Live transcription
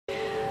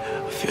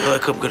feel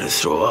like I'm gonna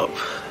throw up.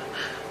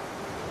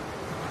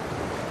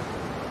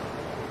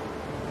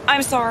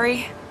 I'm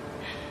sorry.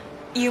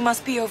 You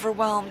must be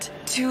overwhelmed.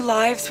 2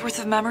 lives worth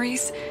of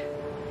memories.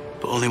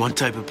 But only one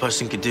type of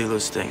person could do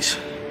those things.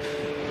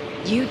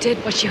 You did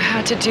what you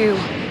had to do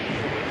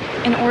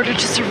in order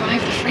to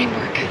survive the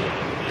framework.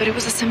 But it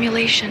was a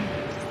simulation.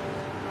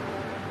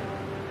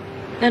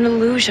 An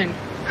illusion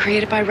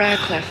created by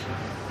Radcliffe.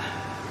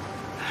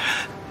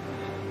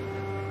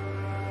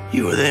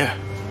 You were there.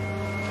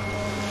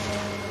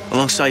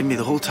 Alongside me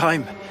the whole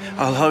time,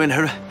 allowing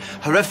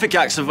horrific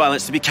acts of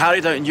violence to be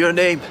carried out in your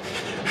name.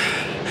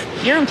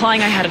 You're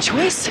implying I had a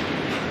choice?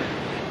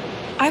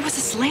 I was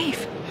a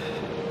slave.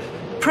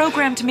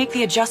 Programmed to make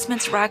the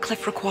adjustments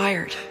Radcliffe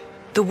required.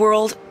 The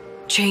world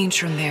changed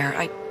from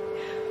there.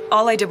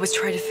 All I did was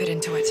try to fit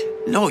into it.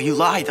 No, you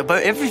lied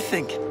about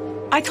everything.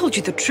 I told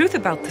you the truth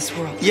about this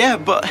world. Yeah,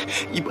 but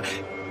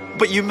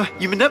you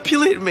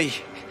manipulated me.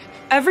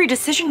 Every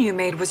decision you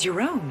made was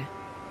your own.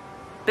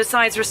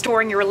 Besides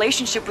restoring your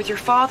relationship with your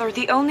father,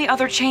 the only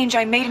other change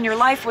I made in your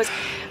life was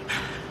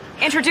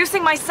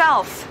introducing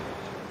myself.